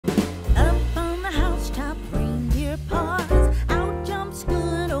paws, out jumps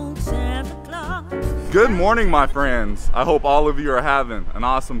good old Santa Claus. Good morning, my friends. I hope all of you are having an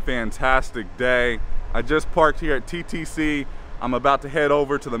awesome, fantastic day. I just parked here at TTC. I'm about to head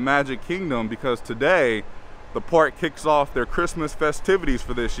over to the Magic Kingdom because today the park kicks off their Christmas festivities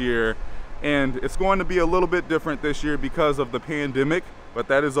for this year. And it's going to be a little bit different this year because of the pandemic, but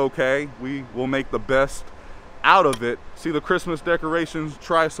that is okay. We will make the best out of it. See the Christmas decorations,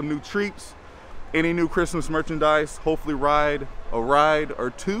 try some new treats, any new Christmas merchandise, hopefully ride a ride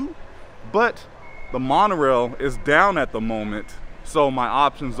or two. But the monorail is down at the moment, so my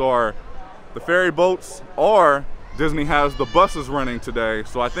options are the ferry boats, or Disney has the buses running today.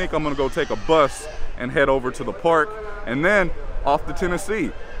 So I think I'm gonna go take a bus and head over to the park and then off to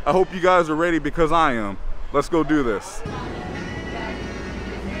Tennessee. I hope you guys are ready because I am. Let's go do this.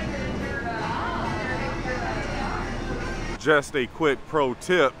 Just a quick pro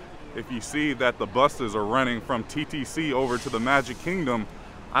tip, if you see that the buses are running from TTC over to the Magic Kingdom,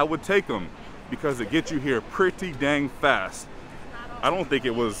 I would take them because it gets you here pretty dang fast. I don't think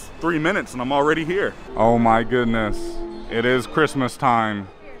it was 3 minutes and I'm already here. Oh my goodness, it is Christmas time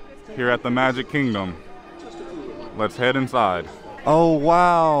here at the Magic Kingdom. Let's head inside. Oh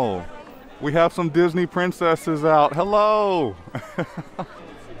wow, we have some Disney princesses out. Hello.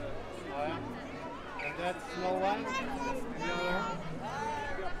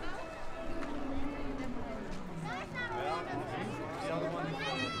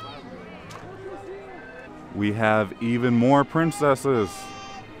 We have even more princesses.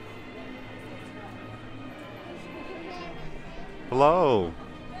 Hello.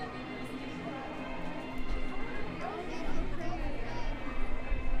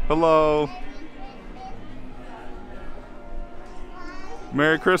 Hello.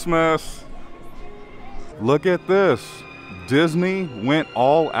 Merry Christmas. Look at this. Disney went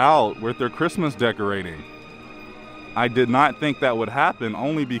all out with their Christmas decorating. I did not think that would happen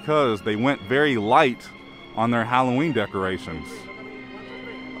only because they went very light on their Halloween decorations.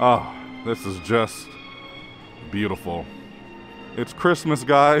 Oh, this is just beautiful. It's Christmas,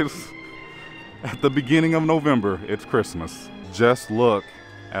 guys. At the beginning of November, it's Christmas. Just look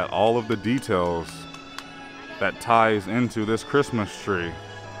at all of the details that ties into this Christmas tree.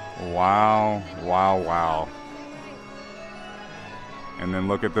 Wow, wow, wow. And then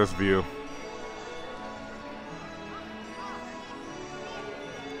look at this view.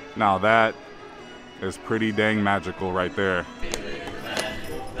 Now that is pretty dang magical right there.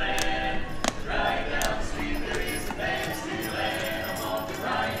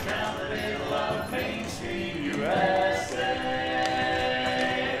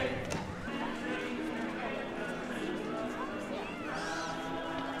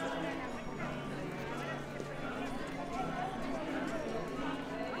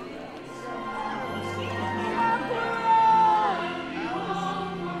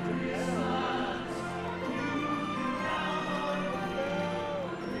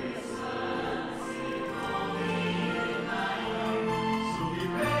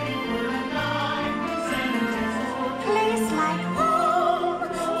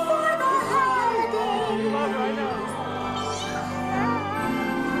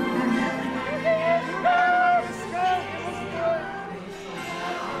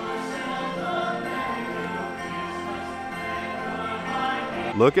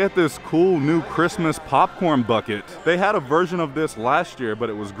 Look at this cool new Christmas popcorn bucket. They had a version of this last year, but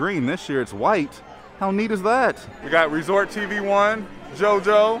it was green. This year it's white. How neat is that? We got Resort TV1,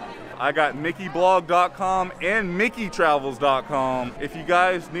 JoJo. I got MickeyBlog.com and MickeyTravels.com. If you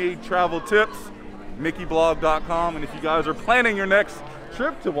guys need travel tips, MickeyBlog.com. And if you guys are planning your next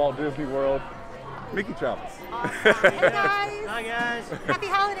trip to Walt Disney World, Mickey Travels. Hey guys. Hi guys. Happy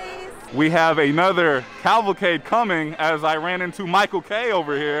holidays. We have another cavalcade coming as I ran into Michael K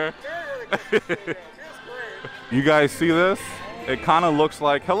over here. You guys see this? It kind of looks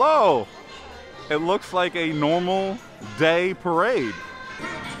like, hello. It looks like a normal day parade.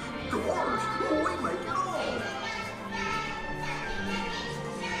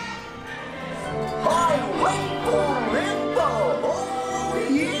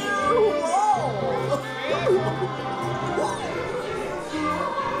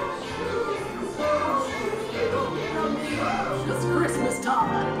 It's Christmas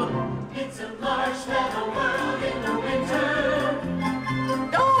time. It's a marshmallow world in the winter.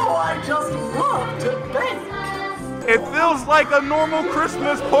 Oh, I just love to bake. It feels like a normal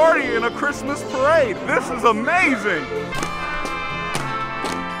Christmas party in a Christmas parade. This is amazing.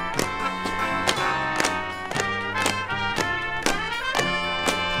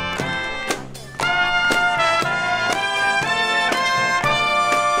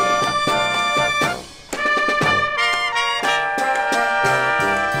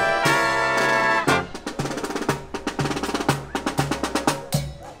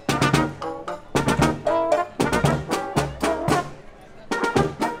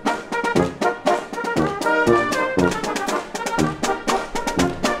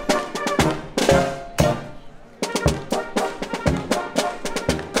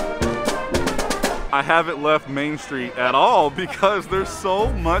 I haven't left Main Street at all because there's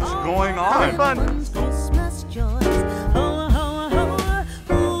so much going on. Christmas joys. Ho, ho, ho,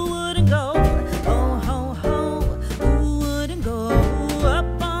 who wouldn't go? Ho, ho, ho, who wouldn't go?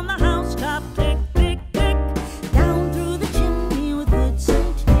 Up on the housetop, tick, tick, tick. Down through the chimney with good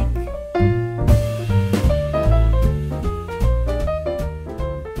Saint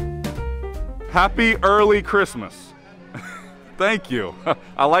Nick. Happy early Christmas. Thank you.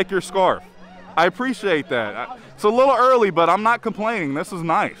 I like your scarf. I appreciate that. It's a little early, but I'm not complaining. This is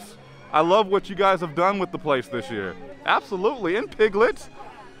nice. I love what you guys have done with the place this year. Absolutely. And Piglet.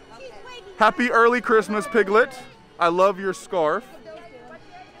 Happy early Christmas, Piglet. I love your scarf.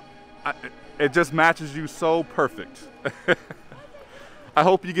 It just matches you so perfect. I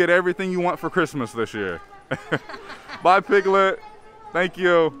hope you get everything you want for Christmas this year. Bye, Piglet. Thank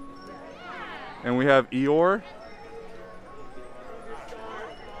you. And we have Eeyore.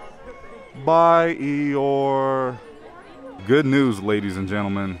 Bye, Eeyore. Good news, ladies and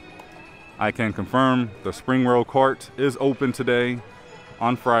gentlemen. I can confirm the Spring Roll Cart is open today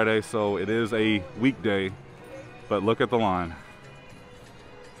on Friday, so it is a weekday, but look at the line.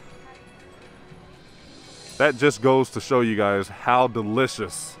 That just goes to show you guys how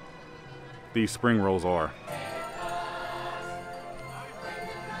delicious these spring rolls are.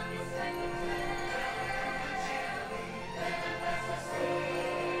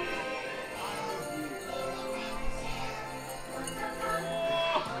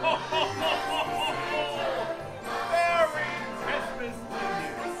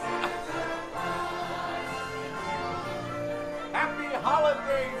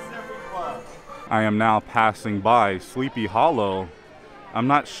 I am now passing by Sleepy Hollow. I'm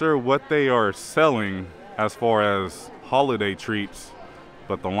not sure what they are selling as far as holiday treats,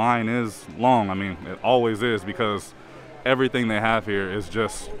 but the line is long. I mean, it always is because everything they have here is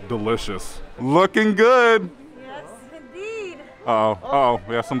just delicious. Looking good. Yes, indeed. Uh-oh, uh-oh,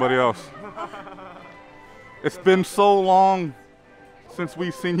 we have somebody else. It's been so long since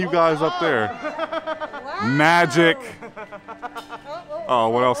we've seen you guys up there. Wow. Magic. Oh,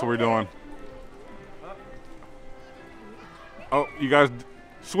 what else are we doing? Oh, you guys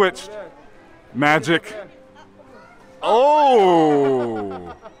switched. Magic.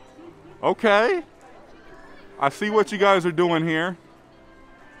 Oh. Okay. I see what you guys are doing here.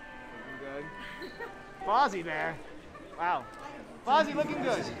 Fozzie there. Wow. Fozzie looking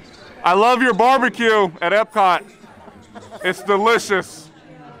good. I love your barbecue at Epcot. It's delicious.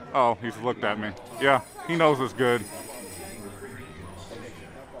 Oh, he's looked at me. Yeah, he knows it's good.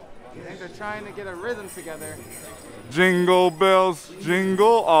 I think they're trying to get a rhythm together. Jingle bells,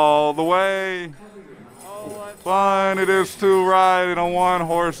 jingle all the way. Oh, what Fun it is to ride in a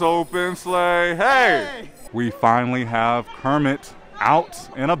one-horse open sleigh. Hey! We finally have Kermit out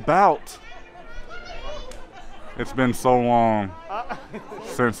and about. It's been so long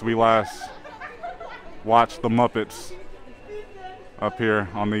since we last watched the Muppets up here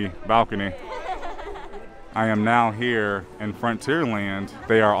on the balcony. I am now here in Frontierland.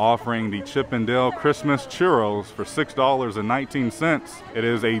 They are offering the Chip and Dale Christmas churros for $6.19. It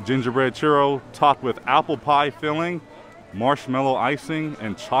is a gingerbread churro topped with apple pie filling, marshmallow icing,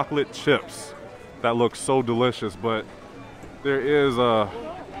 and chocolate chips. That looks so delicious, but there is a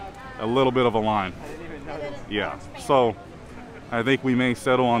little bit of a line. Yeah, so I think we may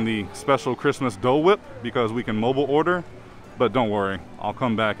settle on the special Christmas Dole Whip because we can mobile order, but don't worry, I'll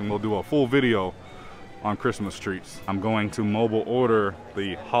come back and we'll do a full video on Christmas treats. I'm going to mobile order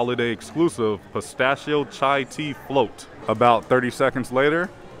the holiday exclusive pistachio chai tea float. About 30 seconds later,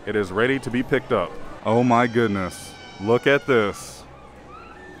 it is ready to be picked up. Oh my goodness, look at this.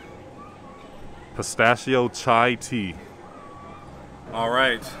 Pistachio chai tea. All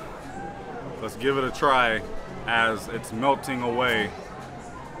right, let's give it a try as it's melting away.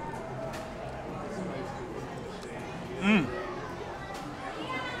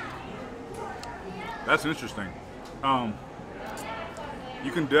 That's interesting.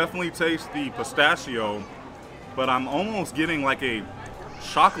 You can definitely taste the pistachio, but I'm almost getting like a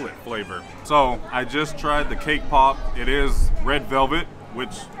chocolate flavor. So I just tried the cake pop. It is red velvet,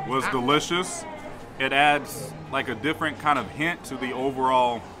 which was delicious. It adds like a different kind of hint to the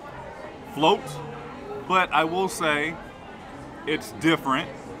overall float, but I will say it's different.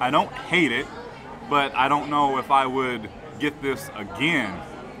 I don't hate it, but I don't know if I would get this again.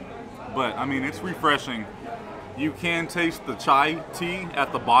 But I mean, it's refreshing. You can taste the chai tea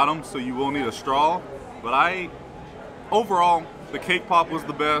at the bottom, so you will need a straw. But overall, the cake pop was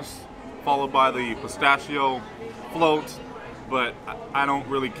the best, followed by the pistachio float. But I don't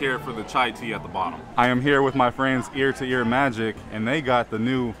really care for the chai tea at the bottom. I am here with my friends Ear to Ear Magic, and they got the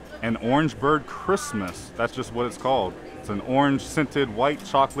new an orange bird Christmas. That's just what it's called. It's an orange scented white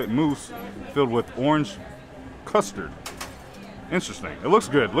chocolate mousse filled with orange custard. Interesting. It looks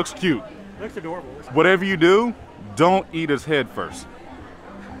good. It looks cute. It looks adorable. Whatever you do, don't eat his head first.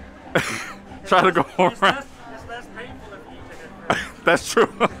 Try to go around. It's less painful if you eat the head first. That's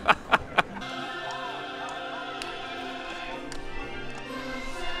true.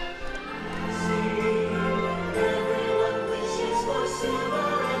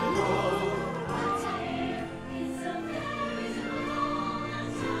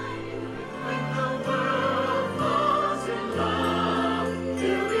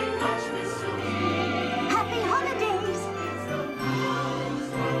 Happy holidays.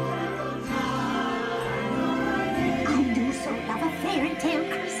 I do so love a fairy tale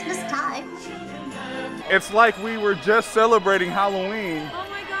Christmas time. It's like we were just celebrating Halloween,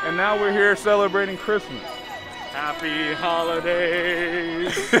 and now we're here celebrating Christmas. Happy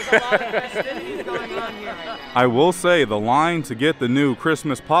holidays. There's a lot of festivities going on here right now. I will say the line to get the new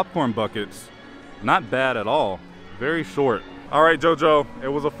Christmas popcorn buckets, not bad at all. Very short. All right, JoJo, it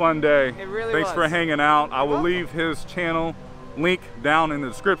was a fun day. It really Thanks was. for hanging out. I will leave his channel link down in the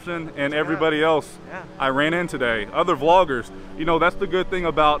description, and everybody else I ran in today, other vloggers. You know, that's the good thing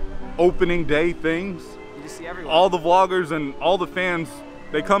about opening day things. You just see everyone. All the vloggers and all the fans,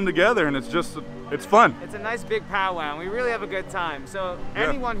 they come together, and it's fun. It's a nice big powwow, and we really have a good time. So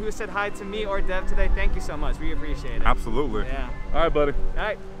anyone who said hi to me or Dev today, thank you so much. We appreciate it. Absolutely. Yeah. All right, buddy. All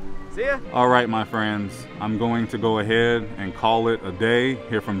right. See ya. All right, my friends, I'm going to go ahead and call it a day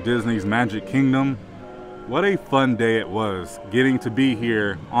here from Disney's Magic Kingdom. What a fun day it was getting to be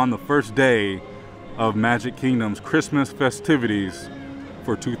here on the first day of Magic Kingdom's Christmas festivities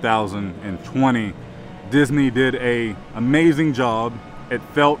for 2020. Disney did an amazing job. It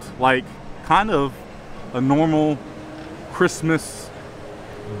felt like kind of a normal Christmas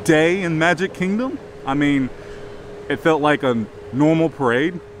day in Magic Kingdom. I mean, it felt like a normal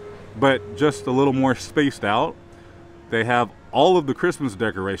parade, but just a little more spaced out. They have all of the Christmas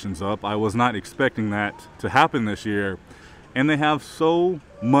decorations up. I was not expecting that to happen this year. And they have so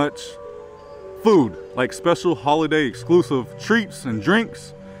much food, like special holiday exclusive treats and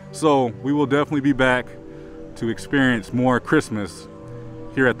drinks. So we will definitely be back to experience more Christmas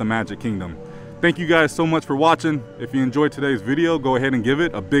here at the Magic Kingdom. Thank you guys so much for watching. If you enjoyed today's video, go ahead and give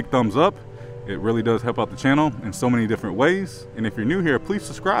it a big thumbs up. It really does help out the channel in so many different ways. And if you're new here, please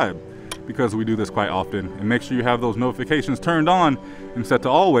subscribe, because we do this quite often. And make sure you have those notifications turned on and set to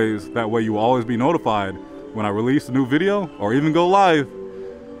always. That way you will always be notified when I release a new video or even go live.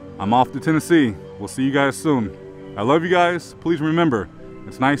 I'm off to Tennessee. We'll see you guys soon. I love you guys. Please remember,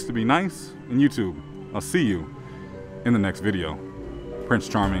 it's nice to be nice in YouTube. I'll see you in the next video. Prince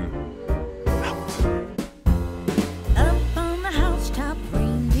Charming. Up on the housetop,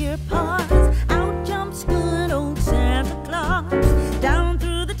 reindeer paw.